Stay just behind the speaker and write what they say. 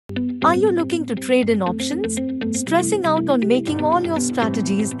Are you looking to trade in options? Stressing out on making all your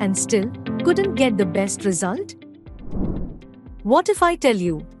strategies and still couldn't get the best result? What if I tell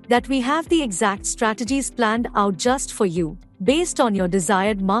you that we have the exact strategies planned out just for you, based on your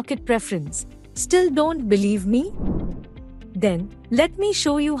desired market preference? Still don't believe me? Then, let me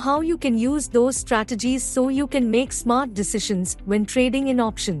show you how you can use those strategies so you can make smart decisions when trading in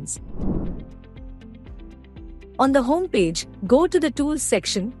options. On the home page, go to the Tools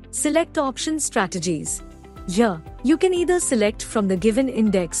section, select Option Strategies. Here, you can either select from the given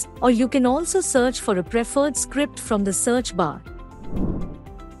index or you can also search for a preferred script from the search bar.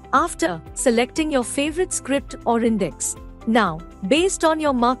 After selecting your favorite script or index, now, based on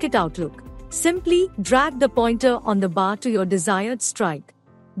your market outlook, simply drag the pointer on the bar to your desired strike.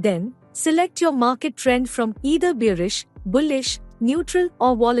 Then, select your market trend from either bearish, bullish, neutral,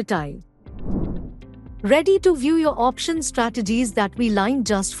 or volatile. Ready to view your option strategies that we lined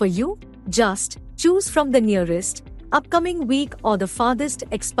just for you? Just choose from the nearest, upcoming week or the farthest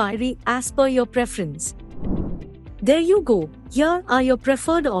expiry as per your preference. There you go. Here are your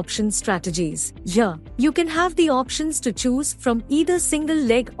preferred option strategies. Here, you can have the options to choose from either single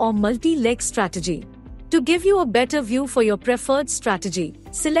leg or multi-leg strategy. To give you a better view for your preferred strategy,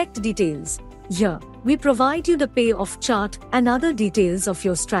 select Details. Here, we provide you the payoff chart and other details of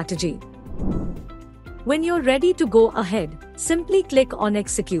your strategy. When you're ready to go ahead, simply click on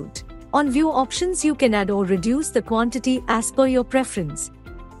Execute. On View Options, you can add or reduce the quantity as per your preference.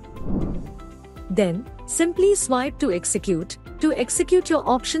 Then, simply swipe to execute your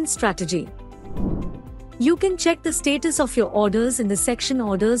option strategy. You can check the status of your orders in the section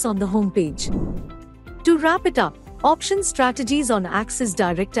Orders on the home page. To wrap it up, Option Strategies on Axis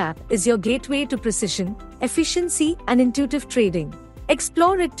Direct app is your gateway to precision, efficiency, and intuitive trading.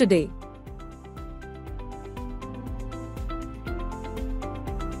 Explore it today.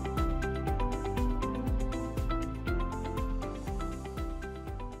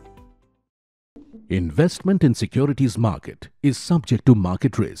 Investment in securities market is subject to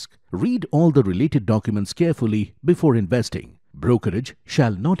market risk. Read all the related documents carefully before investing. Brokerage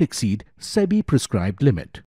shall not exceed SEBI prescribed limit.